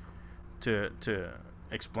learning to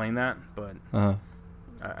explain that, but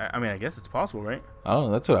I mean, I guess it's possible, right?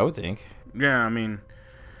 Oh, that's what I would think. Yeah, I mean,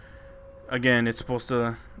 again, it's supposed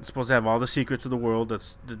to have all the secrets of the world.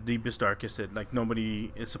 That's the deepest, darkest that like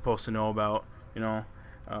nobody is supposed to know about.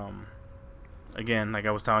 Again, like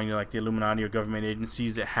I was telling you, like the Illuminati or government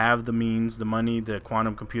agencies that have the means, the money, the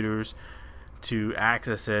quantum computers to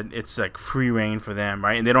access it. It's like free reign for them,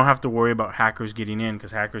 right? And they don't have to worry about hackers getting in,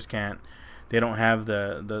 because hackers can't. They don't have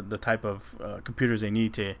the type of computers they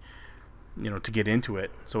need to. To get into it.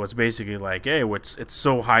 So it's basically like, hey, it's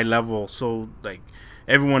so high level, so like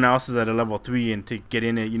everyone else is at a level 3, and to get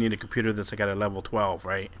in it, you need a computer that's like at a level 12,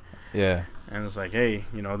 right? Yeah. And it's like, hey,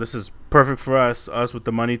 this is perfect for us with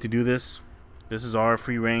the money to do this. This is our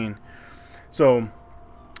free reign. So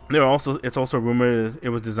it's also rumored it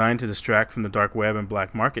was designed to distract from the dark web and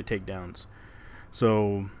black market takedowns.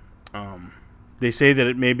 So they say that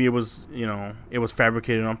it was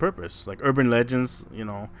fabricated on purpose, like urban legends,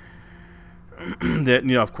 that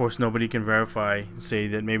of course nobody can verify, say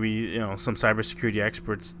that maybe some cybersecurity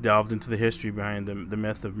experts delved into the history behind the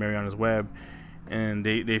myth of Marianas Web, and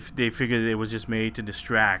they figured it was just made to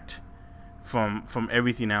distract from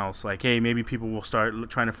everything else. Like, hey, maybe people will start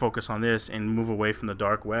trying to focus on this and move away from the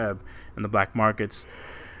dark web and the black markets.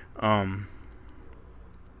 And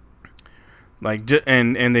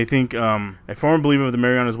they think a former believer of the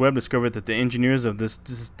Marianas Web discovered that the engineers of this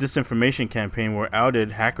disinformation campaign were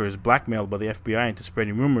outed hackers blackmailed by the FBI into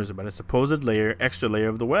spreading rumors about a supposed extra layer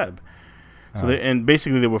of the web. So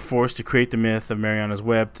basically they were forced to create the myth of Marianas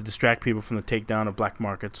Web to distract people from the takedown of black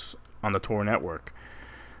markets on the Tor network.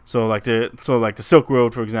 So like the Silk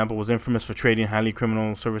Road, for example, was infamous for trading highly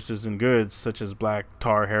criminal services and goods such as black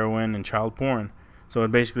tar, heroin, and child porn. So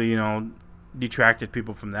it basically detracted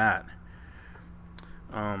people from that.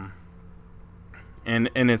 And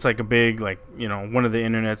it's like a big, like, one of the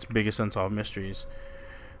internet's biggest unsolved mysteries.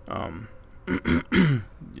 One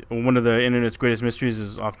of the internet's greatest mysteries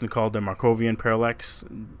is often called the Markovian parallax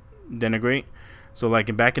denigrate. So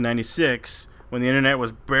like back in '96, when the internet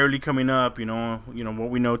was barely coming up, what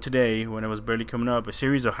we know today, when it was barely coming up, a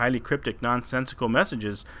series of highly cryptic, nonsensical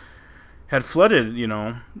messages had flooded,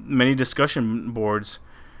 many discussion boards.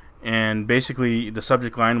 And basically, the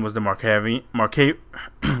subject line was the Markovian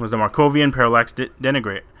parallax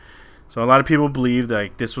denigrate. So a lot of people believe that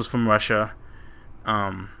like, this was from Russia,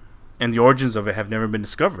 and the origins of it have never been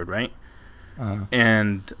discovered, right?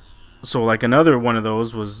 And so, like another one of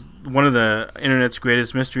those was one of the internet's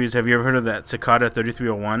greatest mysteries. Have you ever heard of that Cicada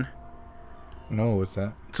 3301? No, what's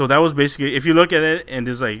that? So that was basically, if you look at it, and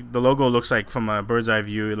there's like the logo looks like from a bird's eye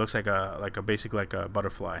view, it looks like basically like a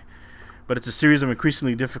butterfly. But it's a series of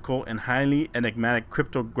increasingly difficult and highly enigmatic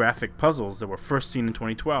cryptographic puzzles that were first seen in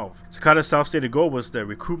 2012. Cicada's self-stated goal was the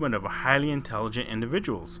recruitment of highly intelligent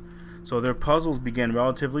individuals. So their puzzles began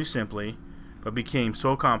relatively simply, but became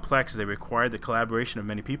so complex they required the collaboration of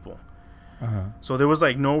many people. So there was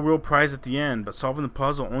like no real prize at the end, but solving the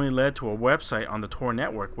puzzle only led to a website on the Tor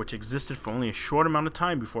network, which existed for only a short amount of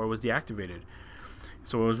time before it was deactivated.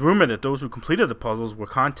 So it was rumored that those who completed the puzzles were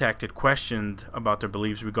contacted, questioned about their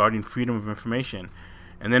beliefs regarding freedom of information,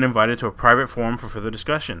 and then invited to a private forum for further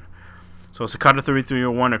discussion. So Cicada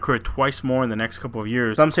 3301 occurred twice more in the next couple of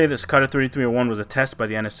years. Some say that Cicada 3301 was a test by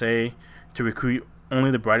the NSA to recruit only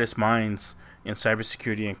the brightest minds in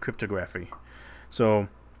cybersecurity and cryptography. So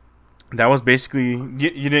that was basically,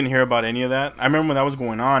 you didn't hear about any of that? I remember when that was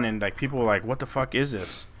going on, and like people were like, what the fuck is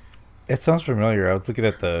this? It sounds familiar. I was looking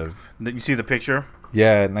at You see the picture?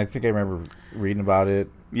 Yeah, and I think I remember reading about it.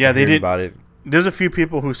 Yeah, they did. About it. There's a few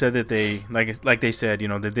people who said that they, like they said,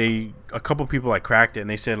 that a couple people like cracked it, and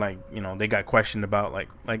they said they got questioned about like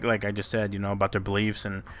I just said, about their beliefs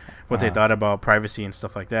and what they thought about privacy and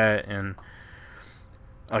stuff like that. And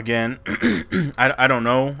again, I don't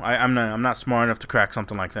know. I'm not smart enough to crack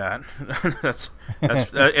something like that. that's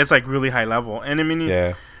it's like really high level. And I mean,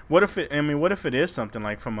 yeah. What if it is something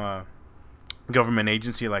like from a government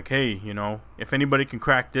agency, like, hey, if anybody can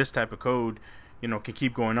crack this type of code, can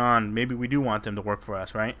keep going on, maybe we do want them to work for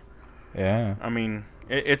us, right? Yeah. I mean,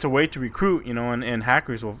 it's a way to recruit, and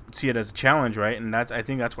hackers will see it as a challenge, right? And I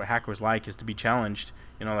think that's what hackers like, is to be challenged.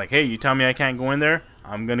 Like, hey, you tell me I can't go in there,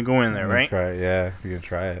 I'm gonna go in there, right? Try it. Yeah, you're gonna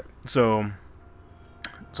try it. So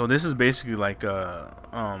this is basically like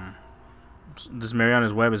this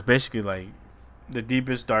Marianas Web is basically like the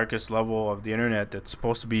deepest, darkest level of the internet that's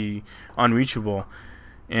supposed to be unreachable,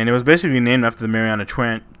 and it was basically named after the Mariana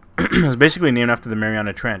Trench. It was basically named after the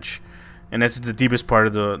Mariana Trench, and that's the deepest part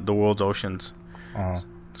of the world's oceans.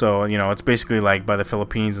 So it's basically like by the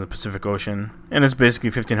Philippines and the Pacific Ocean, and it's basically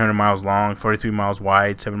 1,500 miles long, 43 miles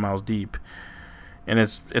wide, 7 miles deep, and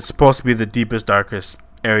it's supposed to be the deepest, darkest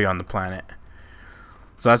area on the planet.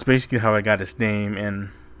 So that's basically how it got its name, and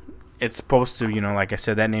it's supposed to, like I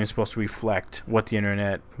said, that name is supposed to reflect what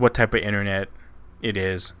type of internet it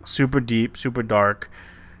is. Super deep, super dark,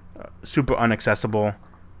 super inaccessible,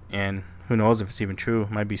 and who knows if it's even true.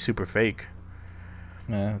 It might be super fake.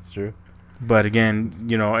 Yeah, that's true. But again,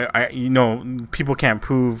 people can't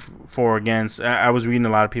prove for or against. I was reading a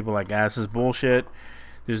lot of people like, this is bullshit.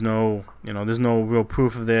 There's no real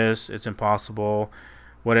proof of this. It's impossible.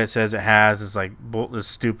 What it says it has is like is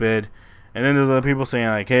stupid. And then there's other people saying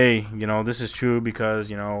like, hey, this is true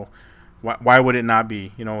because, why would it not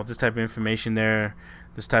be? With this type of information there,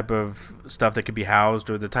 this type of stuff that could be housed,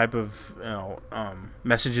 or the type of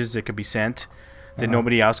messages that could be sent that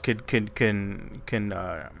nobody else can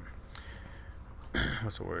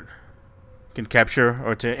what's the word? Can capture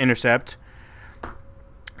or to intercept.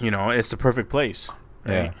 It's the perfect place,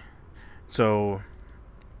 right? Yeah. So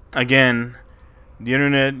again, the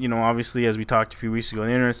internet, obviously, as we talked a few weeks ago,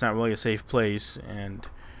 the internet's not really a safe place, and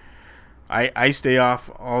I stay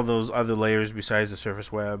off all those other layers besides the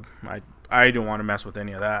surface web. I don't want to mess with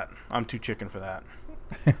any of that. I'm too chicken for that.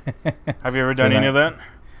 Have you ever done any of that?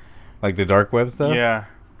 Like the dark web stuff? Yeah.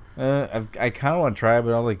 I kind of want to try it,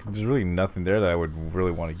 but I'm like, there's really nothing there that I would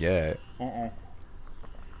really want to get.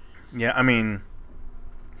 Yeah, I mean,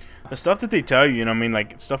 the stuff that they tell you,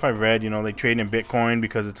 like stuff I've read, they trade in Bitcoin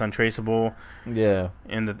because it's untraceable. Yeah.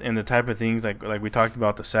 And the type of things like we talked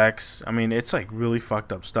about, the sex. I mean, it's like really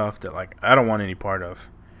fucked up stuff that like I don't want any part of.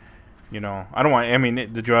 I don't want. I mean,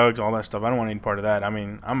 the drugs, all that stuff. I don't want any part of that. I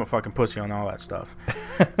mean, I'm a fucking pussy on all that stuff.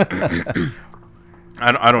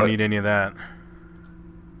 I don't need any of that.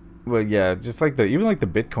 Well, yeah, just like even the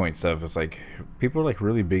Bitcoin stuff. It's like people are like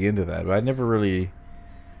really big into that, but I never really.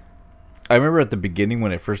 I remember at the beginning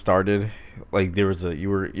when it first started, like there was you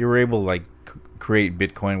were able to like create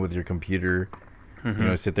Bitcoin with your computer,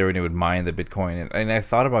 sit there and it would mine the Bitcoin, and I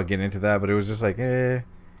thought about getting into that, but it was just like, it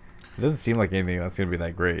doesn't seem like anything that's gonna be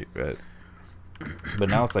that great, but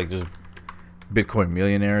now it's like just Bitcoin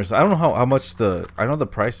millionaires. I don't know how much I know the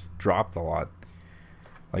price dropped a lot,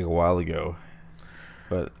 like a while ago,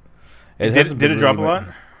 but did it drop a lot?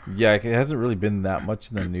 Yeah, it hasn't really been that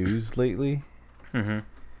much in the news lately. Mm-hmm.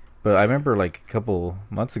 But I remember like a couple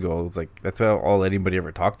months ago, it was like that's all anybody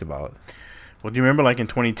ever talked about. Well, do you remember like in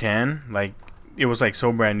 2010, like it was like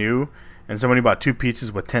so brand new, and somebody bought 2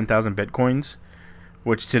 pizzas with 10,000 Bitcoins,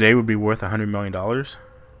 which today would be worth $100 million. Do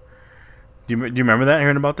you remember that?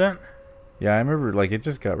 Hearing about that? Yeah, I remember. Like it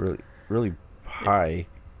just got really, really high.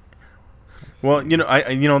 Well,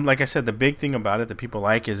 like I said, the big thing about it that people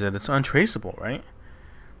like is that it's untraceable, right?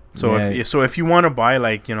 So if you want to buy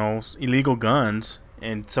like illegal guns,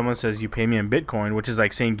 and someone says you pay me in Bitcoin, which is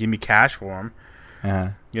like saying give me cash for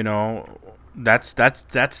them, that's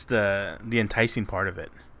the enticing part of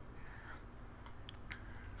it.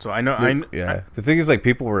 So I know. The thing is, like,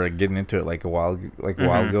 people were getting into it like a while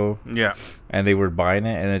ago. Yeah. And they were buying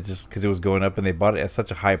it, and it just because it was going up, and they bought it at such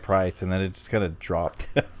a high price, and then it just kind of dropped.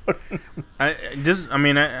 I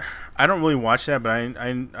don't really watch that, but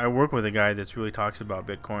I work with a guy that's really talks about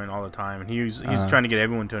Bitcoin all the time, and he's trying to get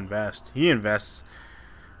everyone to invest. He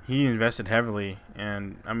invested heavily,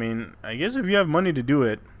 and I mean, I guess if you have money to do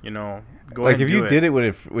it, go ahead. Like if you did it when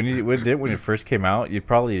it first came out, you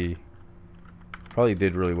probably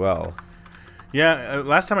did really well. Yeah,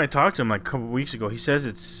 last time I talked to him, like a couple weeks ago, he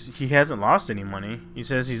says he hasn't lost any money. He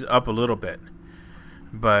says he's up a little bit,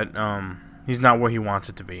 but he's not where he wants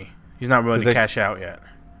it to be. He's not ready to cash out yet.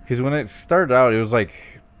 Because when it started out, it was like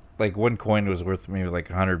one coin was worth maybe like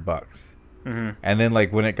 $100. Mm-hmm. And then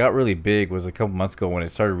like when it got really big was a couple months ago when it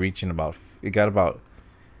started reaching it got up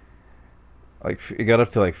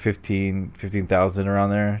to like 15,000 around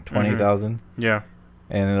there, 20,000. Mm-hmm. Yeah.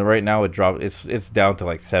 And right now it dropped. It's down to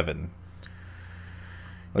like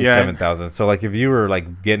 7,000. So like if you were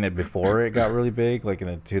like getting it before it got really big, like in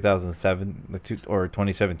the 2007 or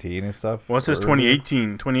 2017 and stuff. Well, it says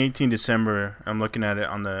 2018 December. I'm looking at it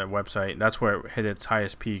on the website. That's where it hit its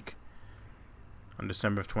highest peak. On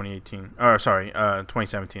December of 2018.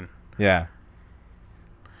 2017. Yeah.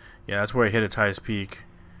 Yeah, that's where it hit its highest peak.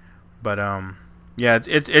 But yeah,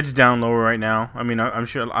 it's down lower right now. I mean, I'm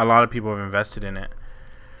sure a lot of people have invested in it.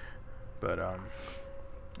 But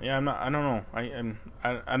yeah, I don't know. I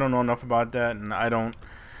don't know enough about that, and I don't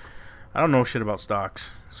know shit about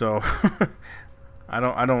stocks. So I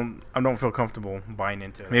don't feel comfortable buying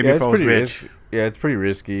into it. Maybe if I was rich. It's pretty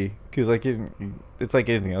risky because like it's like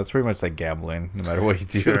anything else. It's pretty much like gambling, no matter what you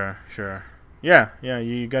do. Sure. Yeah.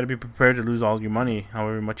 You got to be prepared to lose all your money,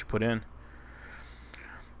 however much you put in.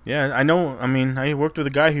 Yeah, I know. I mean, I worked with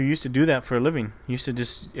a guy who used to do that for a living. He used to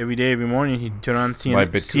just every morning he'd turn on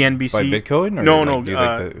CNBC. Buy Bitcoin? Or No, do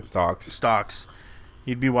like the stocks. Stocks.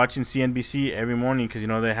 He'd be watching CNBC every morning because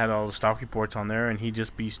they had all the stock reports on there, and he'd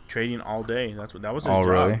just be trading all day. That was his job.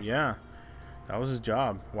 Really? Yeah, that was his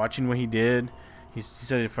job. Watching what he did. He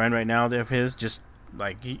said a friend right now of his just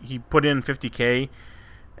like he put in $50K.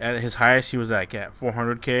 At his highest, he was like at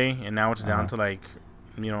 $400K, and now it's down to like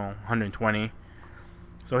 $120.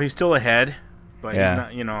 So he's still ahead, but he's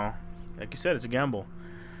not. Like you said, it's a gamble.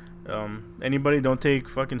 Anybody don't take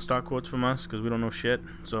fucking stock quotes from us because we don't know shit.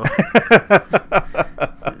 So,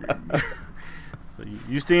 so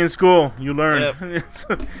you stay in school, you learn. Yep.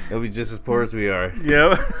 They'll be just as poor as we are.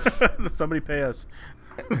 Yeah, somebody pay us.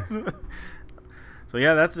 So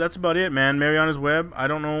yeah, that's about it, man. Marianas Web. I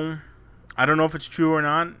don't know if it's true or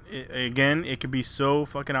not. It could be so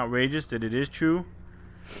fucking outrageous that it is true,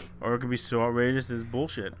 or it could be so outrageous that it's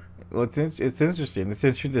bullshit. Well, it's interesting. It's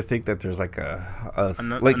interesting to think that there's like like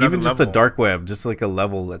another even just level. a dark web, just like a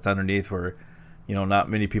level that's underneath where, not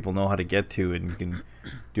many people know how to get to, and you can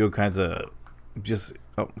do all kinds of just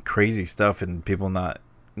crazy stuff, and people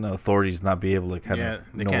authorities not be able to kind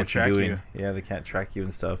of know what you're doing. Yeah, they can't track you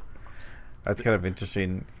and stuff. That's kind of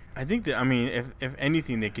interesting. I think that if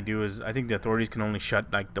anything they could do is I think the authorities can only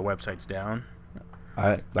shut like the websites down.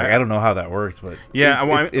 I don't know how that works, but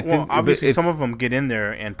obviously some of them get in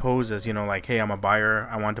there and pose as like, hey, I'm a buyer.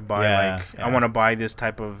 I want to buy I want to buy this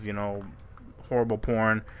type of horrible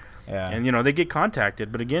porn. Yeah. And they get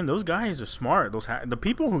contacted, but again, those guys are smart. The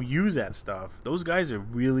people who use that stuff, those guys are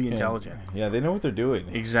really intelligent. Yeah, they know what they're doing.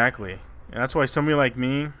 Exactly, and that's why somebody like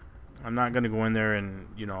me, I'm not going to go in there and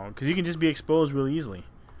because you can just be exposed really easily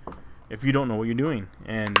if you don't know what you're doing.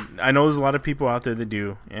 And I know there's a lot of people out there that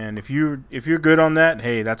do. And if you're good on that,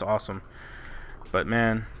 hey, that's awesome. But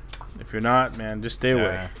man, if you're not, man, just stay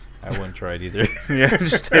away. I wouldn't try it either. Yeah,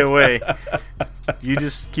 just stay away. You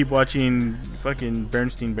just keep watching fucking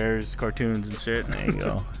Bernstein Bears cartoons and shit. There you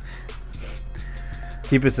go.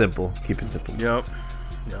 Keep it simple. Yep.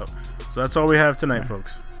 So that's all we have tonight,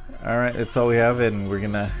 folks. All right, that's all we have, and we're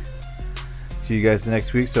gonna see you guys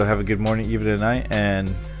next week. So have a good morning, evening, night,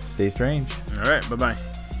 and stay strange. All right, bye-bye.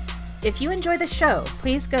 If you enjoy the show,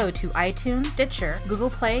 please go to iTunes, Stitcher, Google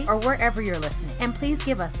Play, or wherever you're listening, and please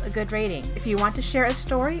give us a good rating. If you want to share a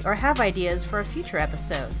story or have ideas for a future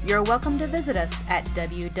episode, you're welcome to visit us at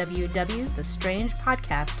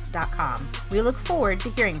www.thestrangepodcast.com. We look forward to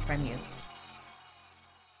hearing from you.